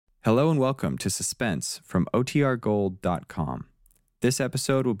Hello and welcome to Suspense from OTRGold.com. This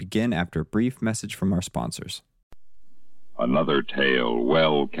episode will begin after a brief message from our sponsors. Another tale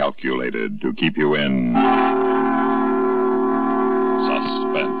well calculated to keep you in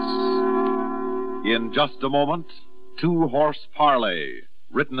suspense. In just a moment, Two Horse Parley,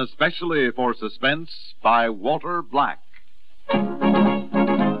 written especially for Suspense by Walter Black.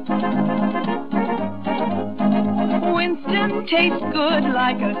 Winston tastes good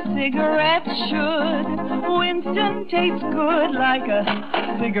like a cigarette should. Winston tastes good like a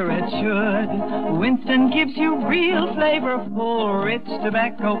cigarette should. Winston gives you real flavorful, rich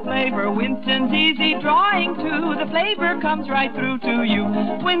tobacco flavor. Winston's easy drawing too. The flavor comes right through to you.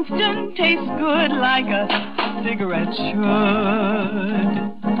 Winston tastes good like a cigarette should.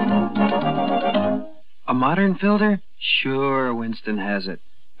 A modern filter? Sure, Winston has it.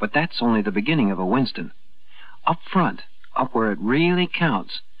 But that's only the beginning of a Winston. Up front, up where it really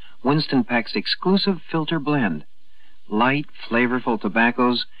counts, Winston packs exclusive filter blend. Light, flavorful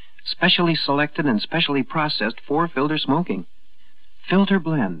tobaccos, specially selected and specially processed for filter smoking. Filter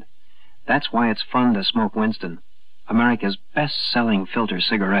blend. That's why it's fun to smoke Winston, America's best-selling filter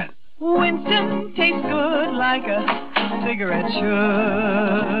cigarette. Winston tastes good like a cigarette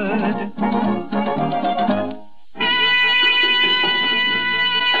should.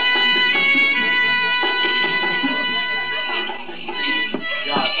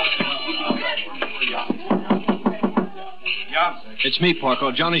 It's me,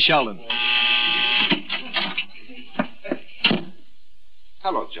 Porco, Johnny Sheldon.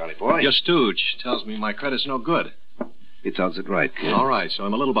 Hello, Johnny boy. Your stooge tells me my credit's no good. He tells it right, kid. All right, so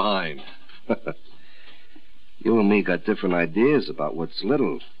I'm a little behind. You and me got different ideas about what's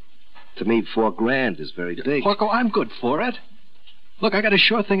little. To me, $4,000 is very big. Porco, I'm good for it. Look, I got a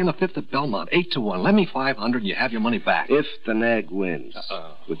sure thing in the fifth at Belmont, 8-1. Lend me $500 and you have your money back. If the nag wins.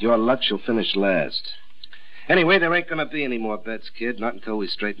 With your luck, she'll finish last. Anyway, there ain't gonna be any more bets, kid, not until we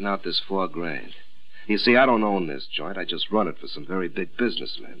straighten out this $4,000. You see, I don't own this joint. I just run it for some very big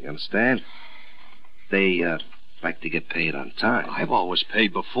businessmen, you understand? They, like to get paid on time. I've always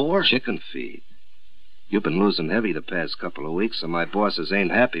paid before. Chicken feed. You've been losing heavy the past couple of weeks, and my bosses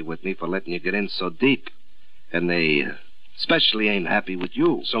ain't happy with me for letting you get in so deep. And they especially ain't happy with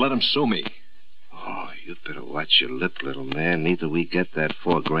you. So let them sue me. Oh, you'd better watch your lip, little man. Neither we get that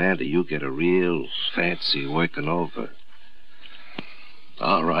 $4,000 or you get a real fancy working over.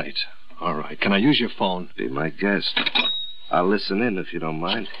 All right. All right. Can I use your phone? Be my guest. I'll listen in if you don't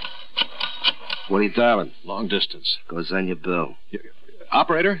mind. What are you dialing? Long distance. Goes on your bill.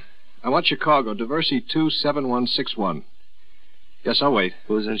 Operator, I want Chicago, Diversey 27161. Yes, I'll wait.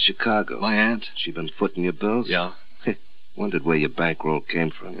 Who's in Chicago? My aunt. She been footing your bills? Yeah. Wondered where your bankroll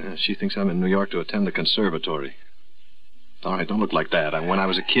came from. Yeah, she thinks I'm in New York to attend the conservatory. All right, don't look like that. When I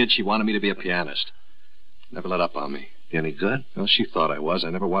was a kid, she wanted me to be a pianist. Never let up on me. You any good? Well, she thought I was. I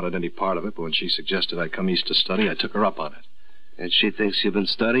never wanted any part of it, but when she suggested I come east to study, I took her up on it. And she thinks you've been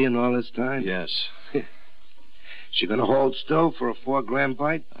studying all this time? Yes. She gonna hold still for a $4,000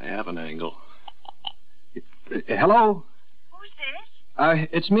 bite? I have an angle. Hello? Who's this?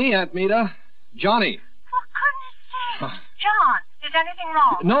 It's me, Aunt Meta. Johnny. For goodness sake. John, is anything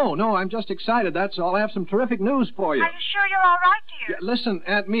wrong? No, I'm just excited, that's all. I have some terrific news for you. Are you sure you're all right, dear? Yeah, listen,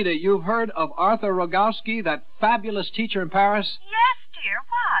 Aunt Meta, you've heard of Arthur Rogowski, that fabulous teacher in Paris? Yes, dear.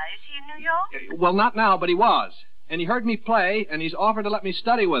 Why? Is he in New York? Well, not now, but he was. And he heard me play, and he's offered to let me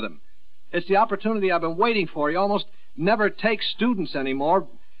study with him. It's the opportunity I've been waiting for. He almost never takes students anymore.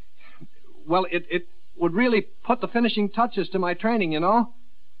 Well, it would really put the finishing touches to my training, you know?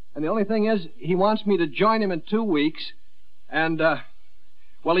 And the only thing is, he wants me to join him in 2 weeks. And,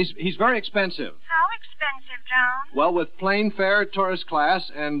 well, he's very expensive. How expensive, John? Well, with plane fare, tourist class,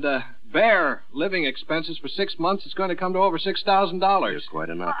 and bare living expenses for 6 months, it's going to come to over $6,000. You're quite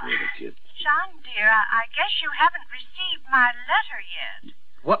an operator, kid. John, dear, I guess you haven't received my letter yet.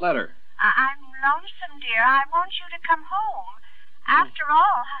 What letter? I'm lonesome, dear. I want you to come home. After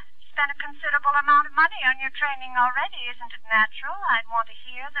all, I've spent a considerable amount of money on your training already. Isn't it natural? I'd want to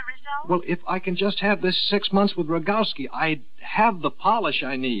hear the result. Well, if I can just have this 6 months with Rogowski, I'd have the polish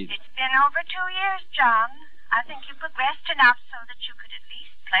I need. It's been over 2 years, John. I think you progressed enough so that you could at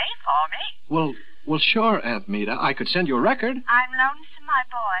least play for me. Well, sure, Aunt Meta. I could send you a record. I'm lonesome, my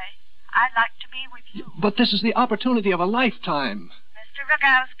boy. I'd like to be with you. But this is the opportunity of a lifetime. Mr.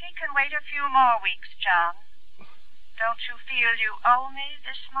 Rogowski can wait a few more weeks, John. Don't you feel you owe me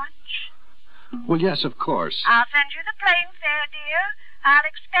this much? Well, yes, of course. I'll send you the plane fare, dear. I'll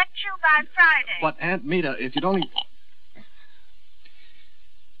expect you by Friday. But, Aunt Meta, if you'd only...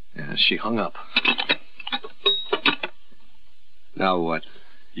 Yeah, she hung up. Now what?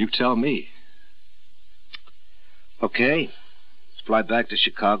 You tell me. Okay. Fly back to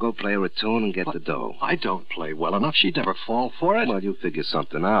Chicago, play her a tune, and get the dough. I don't play well enough. She'd never fall for it. Well, you figure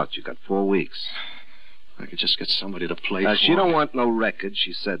something out. You got 4 weeks. I could just get somebody to play for She don't want no record.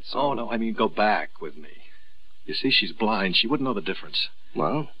 She said so. Oh, no, I mean go back with me. You see, she's blind. She wouldn't know the difference.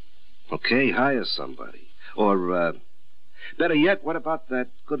 Well, okay, hire somebody. Or, better yet, what about that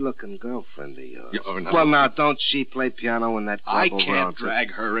good-looking girlfriend of yours? No. Well, now, don't she play piano in that club I over can't on-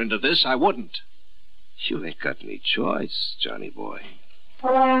 drag her into this. I wouldn't. You ain't got any choice, Johnny boy.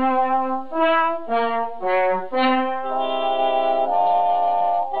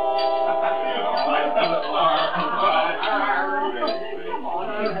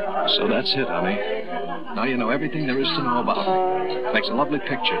 So that's it, honey. Now you know everything there is to know about me. Makes a lovely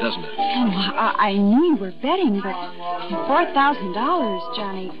picture, doesn't it? Oh, I knew you were betting, but $4,000,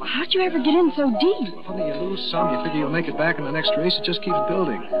 Johnny. How'd you ever get in so deep? Well, honey, you lose some, you figure you'll make it back in the next race. It just keeps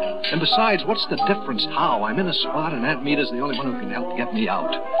building. And besides, what's the difference how? I'm in a spot, and Aunt Meta's the only one who can help get me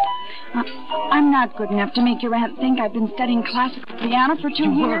out. I'm not good enough to make your aunt think I've been studying classical piano for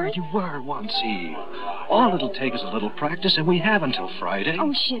 2 years. You were once, Eve. All it'll take is a little practice, and we have until Friday.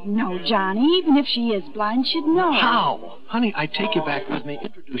 Oh, she'd know, Johnny. Even if she is blind, she'd know. How? Honey, I take you back with me,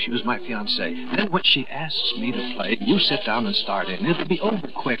 introduce you as my fiancée. Then when she asks me to play, you sit down and start in. It'll be over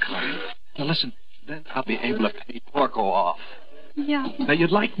quick, honey. Now, listen, then I'll be able to pay Porco off. Yeah. Now,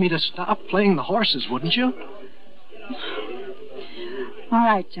 you'd like me to stop playing the horses, wouldn't you? All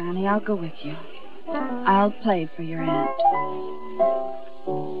right, Johnny, I'll go with you. I'll play for your aunt.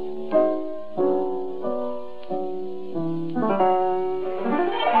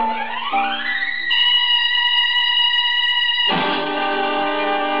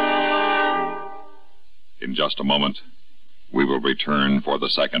 In just a moment, we will return for the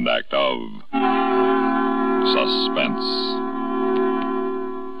second act of Suspense.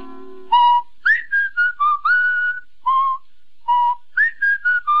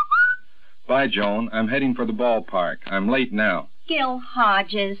 Bye, Joan. I'm heading for the ballpark. I'm late now. Gil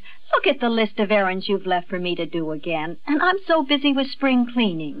Hodges, look at the list of errands you've left for me to do again. And I'm so busy with spring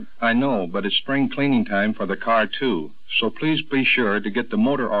cleaning. I know, but it's spring cleaning time for the car, too. So please be sure to get the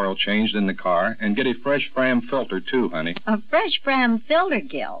motor oil changed in the car and get a fresh Fram filter, too, honey. A fresh Fram filter,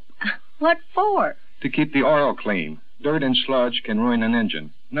 Gil. What for? To keep the oil clean. Dirt and sludge can ruin an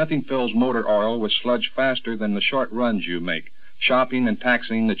engine. Nothing fills motor oil with sludge faster than the short runs you make, shopping and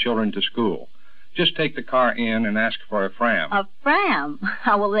taxiing the children to school. Just take the car in and ask for a Fram. A Fram?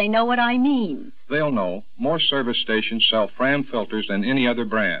 How will they know what I mean? They'll know. More service stations sell Fram filters than any other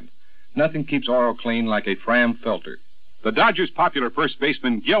brand. Nothing keeps oil clean like a Fram filter. The Dodgers' popular first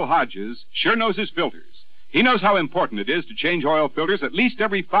baseman, Gil Hodges, sure knows his filters. He knows how important it is to change oil filters at least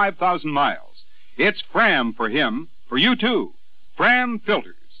every 5,000 miles. It's Fram for him, for you too. Fram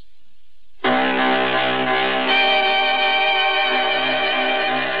filters.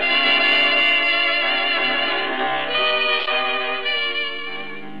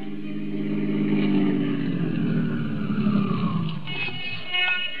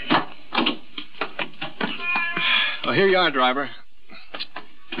 Oh, here you are, driver.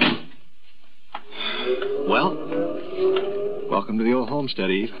 Well, welcome to the old homestead,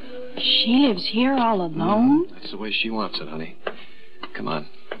 Eve. She lives here all alone? That's the way she wants it, honey. Come on.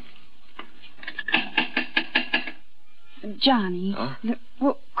 Johnny. Huh?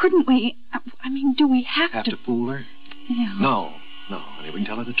 Well, couldn't we... do we Have to fool her? Yeah. No, honey. We can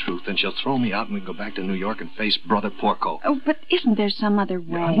tell her the truth, then she'll throw me out and we can go back to New York and face Brother Porco. Oh, but isn't there some other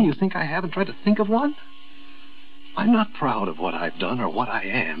way? Honey, you think I haven't tried to think of one? I'm not proud of what I've done or what I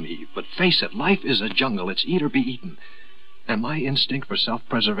am, Eve, but face it, life is a jungle. It's eat or be eaten. And my instinct for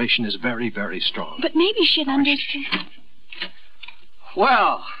self-preservation is very, very strong. But maybe she'd understand.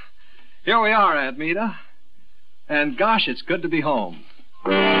 Well, here we are, Aunt Meta. And gosh, it's good to be home.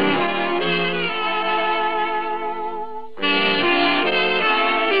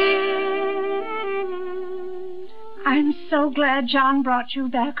 I'm so glad John brought you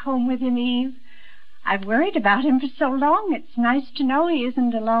back home with him, Eve. I've worried about him for so long. It's nice to know he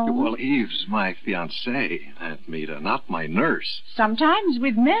isn't alone. Well, Eve's my fiancée, Aunt Meta, not my nurse. Sometimes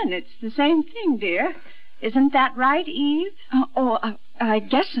with men, it's the same thing, dear. Isn't that right, Eve? I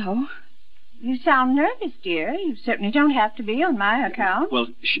guess so. You sound nervous, dear. You certainly don't have to be on my account. Well,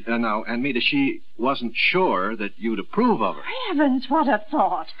 now, Aunt Meta, she wasn't sure that you'd approve of her. Heavens, what a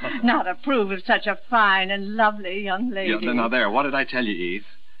thought. Not approve of such a fine and lovely young lady. Yeah, now, there, what did I tell you, Eve?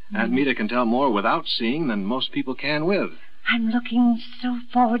 Aunt Meta can tell more without seeing than most people can with. I'm looking so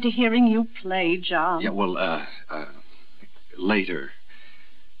forward to hearing you play, John. Yeah, well, later,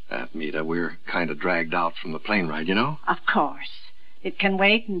 Aunt Meta, we're kind of dragged out from the plane ride, you know? Of course. It can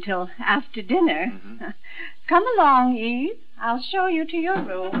wait until after dinner. Come along, Eve. I'll show you to your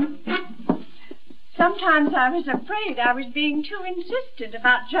room. Sometimes I was afraid I was being too insistent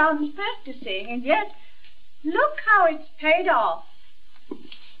about John's practicing, and yet, look how it's paid off.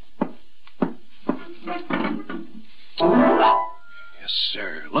 Yes,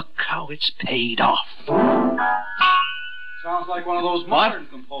 sir. Look how it's paid off. Sounds like one of those modern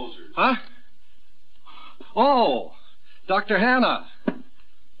composers. Huh? Oh, Dr. Hanna.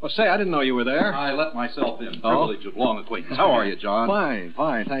 Well, say, I didn't know you were there. I let myself in. Privilege of long acquaintance. How are you, John?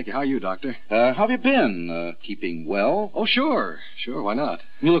 Fine, thank you. How are you, Doctor? How have you been? Keeping well? Oh, sure, why not?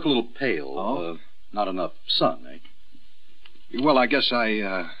 You look a little pale. Oh? Not enough sun, eh? Well, I guess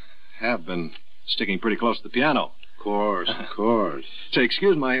I have been sticking pretty close to the piano. Of course. Say,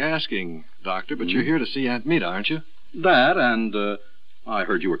 excuse my asking, Doctor, but you're here to see Aunt Mita, aren't you? That, and I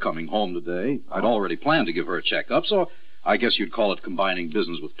heard you were coming home today. I'd already planned to give her a checkup, so I guess you'd call it combining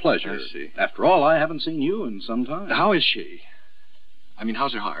business with pleasure. I see. After all, I haven't seen you in some time. How is she? I mean,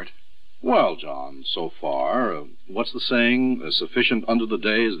 how's her heart? Well, John, so far, what's the saying? Sufficient unto the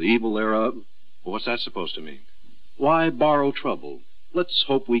day is the evil thereof. Well, what's that supposed to mean? Why borrow trouble? Let's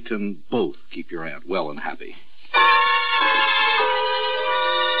hope we can both keep your aunt well and happy.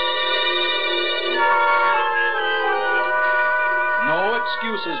 No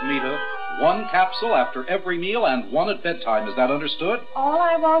excuses, Mita. One capsule after every meal and one at bedtime. Is that understood? All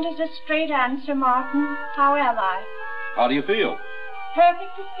I want is a straight answer, Martin. How am I? How do you feel?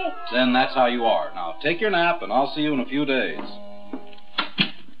 Perfectly fit. Then that's how you are. Now, take your nap, and I'll see you in a few days.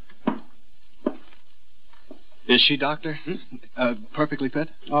 Is she, Doctor? Perfectly fit?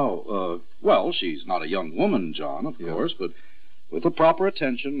 Well, she's not a young woman, John, of course, but with the proper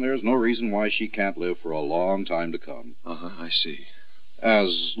attention, there's no reason why she can't live for a long time to come. I see.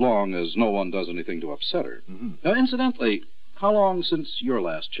 As long as no one does anything to upset her. Incidentally, how long since your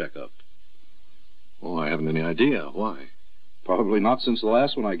last checkup? Oh, I haven't any idea. Why? Probably not since the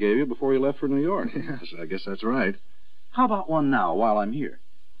last one I gave you before you left for New York. Yes, I guess that's right. How about one now, while I'm here?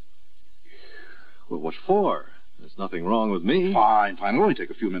 Well, what for? There's nothing wrong with me. Fine. It'll only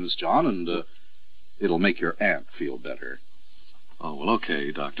take a few minutes, John, and it'll make your aunt feel better. Oh, well,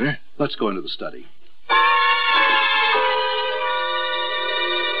 okay, Doctor. Let's go into the study.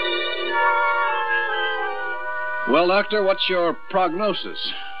 Well, Doctor, what's your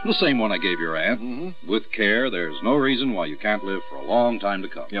prognosis? The same one I gave your aunt. With care, there's no reason why you can't live for a long time to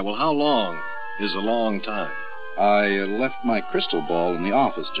come. Yeah, well, how long is a long time? I left my crystal ball in the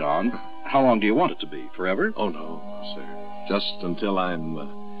office, John. How long do you want it to be? Forever? Oh, no, sir. Just until I'm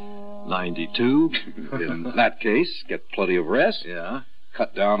 92. In that case, get plenty of rest. Yeah.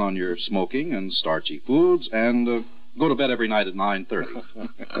 Cut down on your smoking and starchy foods, and go to bed every night at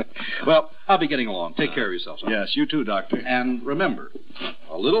 9:30. Well, I'll be getting along. Take care of yourself, son. Yes, you too, Doctor. And remember,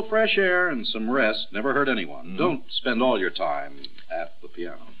 a little fresh air and some rest never hurt anyone. Don't spend all your time at the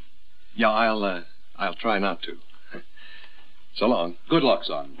piano. Yeah, I'll try not to. So long. Good luck,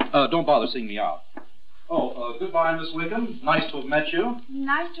 son. Don't bother seeing me out. Oh, goodbye, Miss Wickham. Nice to have met you.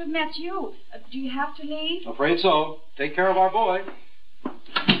 Nice to have met you. Do you have to leave? Afraid so. Take care of our boy.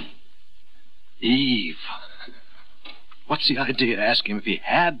 Eve. What's the idea? Ask him if he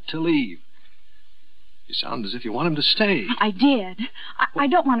had to leave. You sound as if you want him to stay. I did. I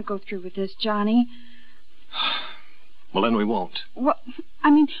don't want to go through with this, Johnny. Well, then we won't. Well,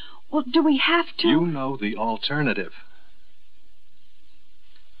 do we have to? You know the alternative.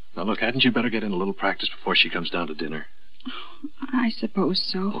 Now, look, hadn't you better get in a little practice before she comes down to dinner? I suppose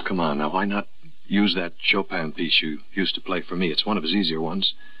so. Oh, come on. Now, why not use that Chopin piece you used to play for me? It's one of his easier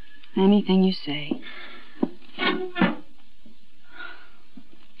ones. Anything you say.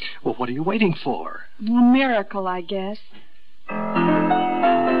 Well, what are you waiting for? A miracle, I guess.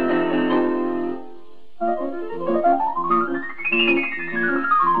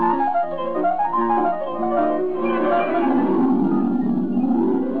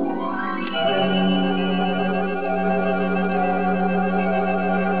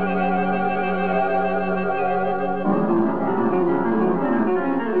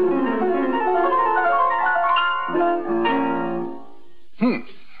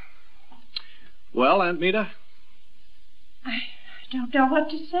 Well, Aunt Mita? I don't know what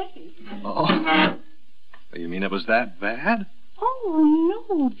to say. Oh. You mean it was that bad? Oh,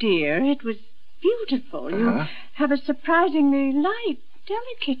 no, dear. It was beautiful. You have a surprisingly light,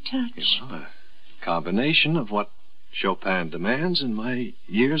 delicate touch. Well, a combination of what Chopin demands and my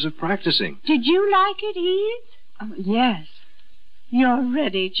years of practicing. Did you like it, Eve? Yes. You're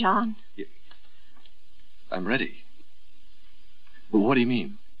ready, John. I'm ready. Well, what do you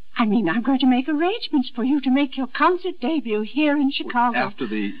mean? I mean, I'm going to make arrangements for you to make your concert debut here in Chicago. After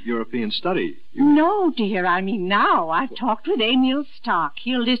the European study. No, dear, I mean now. I've talked with Emil Stock.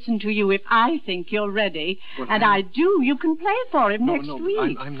 He'll listen to you if I think you're ready. And I do. You can play for him next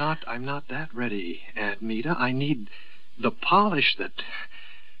week. I'm not that ready, Aunt Meta. I need the polish that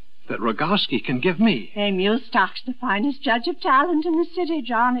Rogowski can give me. Emil Stock's the finest judge of talent in the city,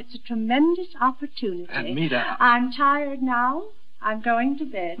 John. It's a tremendous opportunity. Aunt Meta. I'm tired now. I'm going to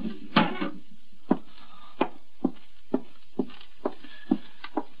bed.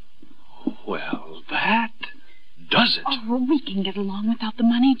 Well, that does it. Oh, well, we can get along without the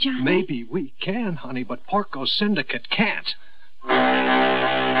money, Johnny. Maybe we can, honey, but Porco's syndicate can't.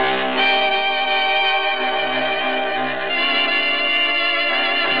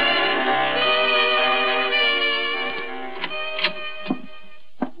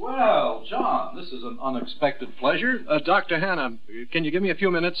 Well, John, this is an unexpected pleasure. Dr. Hanna, can you give me a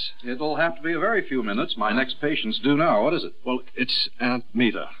few minutes? It'll have to be a very few minutes. My next patient's due now. What is it? Well, it's Aunt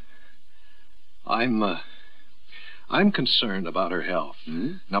Meta. I'm concerned about her health.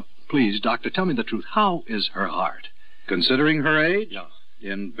 Now, please, Doctor, tell me the truth. How is her heart? Considering her age? Yeah.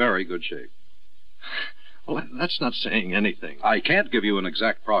 In very good shape. Well, that's not saying anything. I can't give you an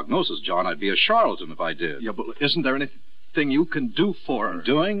exact prognosis, John. I'd be a charlatan if I did. Yeah, but isn't there anything you can do for her? I'm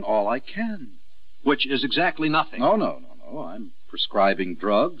doing all I can. Which is exactly nothing. Oh, no. I'm prescribing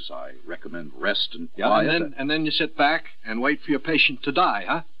drugs. I recommend rest and quiet. And then you sit back and wait for your patient to die,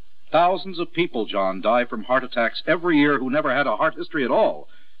 huh? Thousands of people, John, die from heart attacks every year who never had a heart history at all.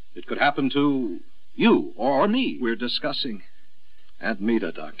 It could happen to you or me. We're discussing Aunt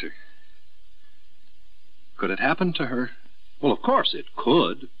Meta, Doctor. Could it happen to her? Well, of course it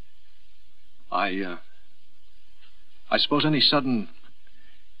could. I suppose any sudden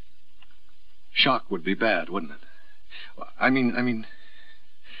shock would be bad, wouldn't it? I mean,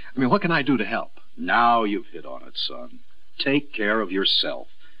 what can I do to help? Now you've hit on it, son. Take care of yourself.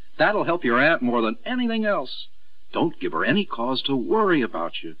 That'll help your aunt more than anything else. Don't give her any cause to worry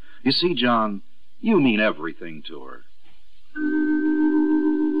about you. You see, John, you mean everything to her.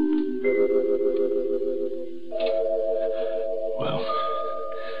 Well,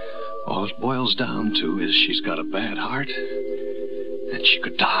 all it boils down to is she's got a bad heart, and she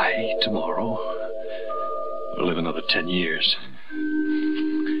could die tomorrow or live another 10 years.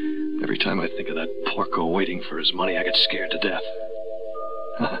 Every time I think of that Porco waiting for his money, I get scared to death.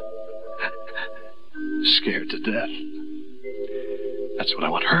 Scared to death. That's what I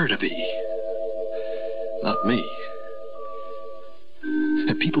want her to be, not me.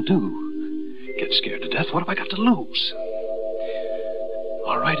 And people do get scared to death. What have I got to lose?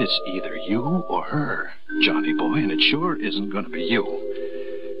 All right, it's either you or her, Johnny boy, and it sure isn't going to be you.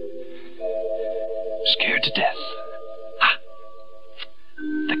 Scared to death. Ah,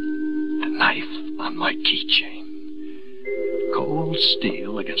 the knife on my keychain. Cold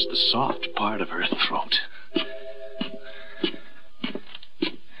steel against the soft part of her throat.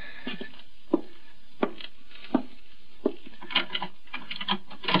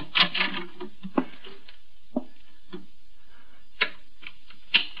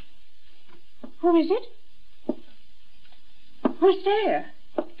 Who is it? Who's there?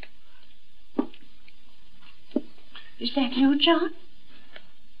 Is that you, John?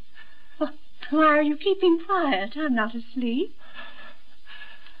 Why are you keeping quiet? I'm not asleep.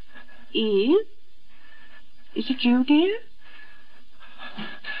 Eve? Is it you, dear?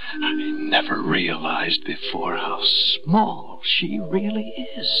 I never realized before how small she really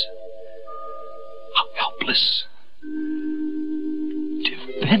is. How helpless.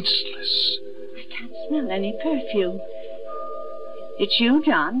 Defenseless. I can't smell any perfume. It's you,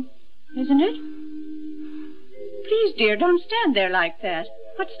 John, isn't it? Please, dear, don't stand there like that.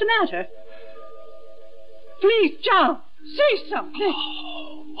 What's the matter? Please, John, say something.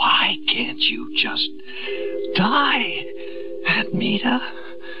 Oh, why can't you just die, Aunt Meta,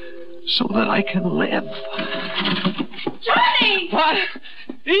 so that I can live? Johnny! What?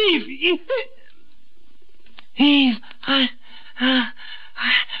 Eve! Eve, I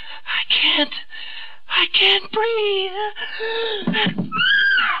can't breathe.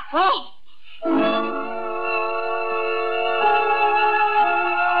 Oh!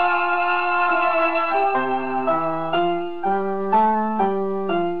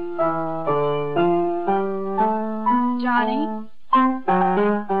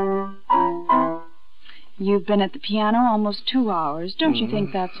 You've been at the piano almost 2 hours. Don't you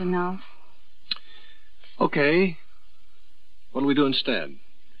think that's enough? Okay. What'll we do instead?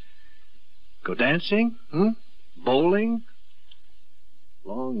 Go dancing? Bowling?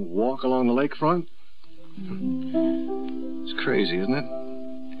 Long walk along the lakefront? It's crazy, isn't it?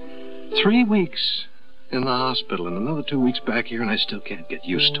 3 weeks in the hospital and another 2 weeks back here, and I still can't get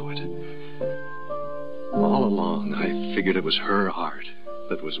used to it. All along, I figured it was her heart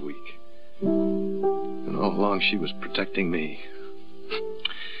that was weak. And all along, she was protecting me.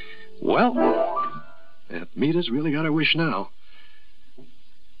 Well, Aunt Meta's really got her wish now.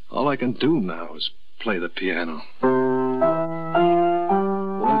 All I can do now is play the piano.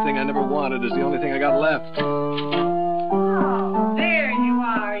 One thing I never wanted is the only thing I got left. Oh, there you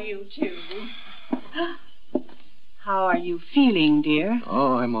are, you two. How are you feeling, dear?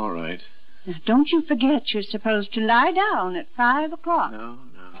 Oh, I'm all right. Now, don't you forget you're supposed to lie down at 5 o'clock. No,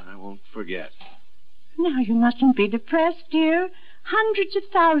 I won't forget. Now, you mustn't be depressed, dear. Hundreds of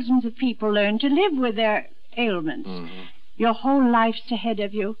thousands of people learn to live with their ailments. Mm-hmm. Your whole life's ahead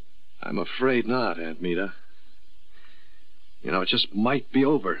of you. I'm afraid not, Aunt Meta. You know, it just might be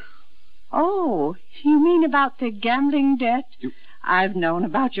over. Oh, you mean about the gambling debt? I've known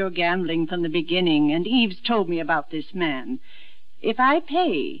about your gambling from the beginning, and Eve's told me about this man. If I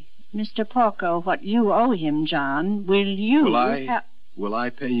pay Mr. Porco what you owe him, John, will you... Will I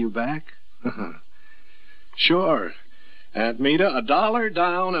pay you back? Sure. Aunt Meta, $1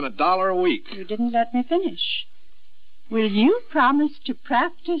 down and $1 a week. You didn't let me finish. Will you promise to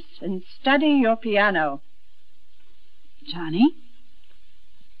practice and study your piano? Johnny?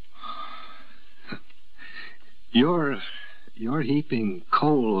 You're heaping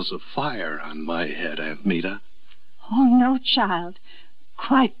coals of fire on my head, Aunt Meta. Oh, no, child.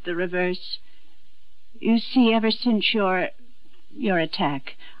 Quite the reverse. You see, ever since your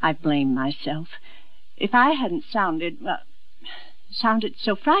attack, I blame myself. If I hadn't sounded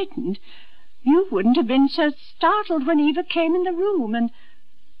so frightened, you wouldn't have been so startled when Eva came in the room. And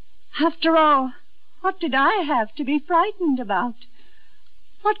after all, what did I have to be frightened about?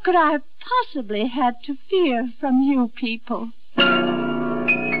 What could I have possibly had to fear from you people?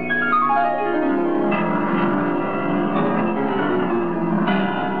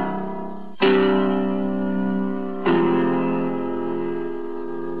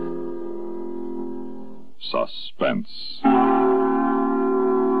 Suspense.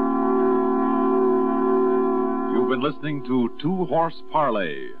 You've been listening to Two Horse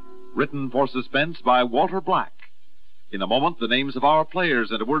Parley, written for suspense by Walter Black. In a moment, the names of our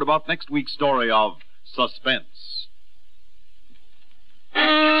players and a word about next week's story of Suspense.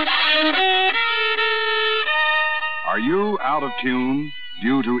 Are you out of tune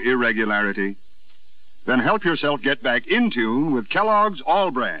due to irregularity? Then help yourself get back in tune with Kellogg's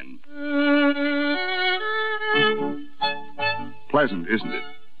All Brand. Pleasant, isn't it?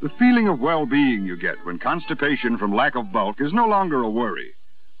 The feeling of well-being you get when constipation from lack of bulk is no longer a worry,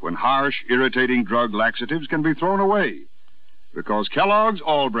 when harsh, irritating drug laxatives can be thrown away, because Kellogg's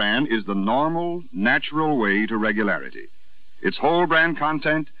All Brand is the normal, natural way to regularity. Its whole brand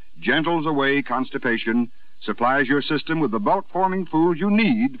content gentles away constipation, supplies your system with the bulk-forming foods you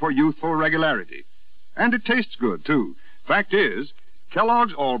need for youthful regularity. And it tastes good, too. Fact is,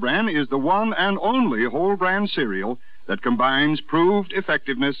 Kellogg's All Brand is the one and only whole brand cereal that combines proved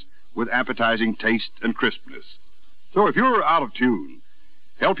effectiveness with appetizing taste and crispness. So if you're out of tune,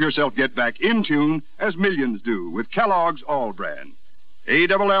 help yourself get back in tune as millions do with Kellogg's All Brand.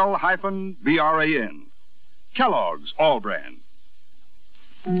 ALL-BRAN. Kellogg's All Brand.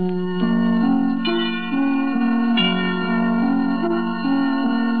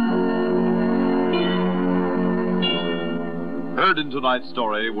 Heard in tonight's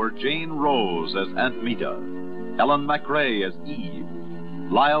story were Jane Rose as Aunt Meta, Ellen McRae as Eve,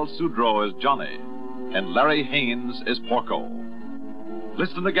 Lyle Sudrow as Johnny, and Larry Haynes as Porco.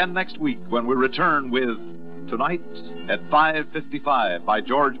 Listen again next week when we return with Tonight at 5:55 by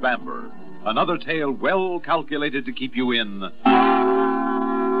George Bamber, another tale well calculated to keep you in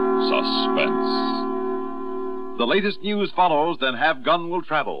suspense. The latest news follows, then Have Gun Will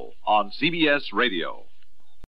Travel on CBS Radio.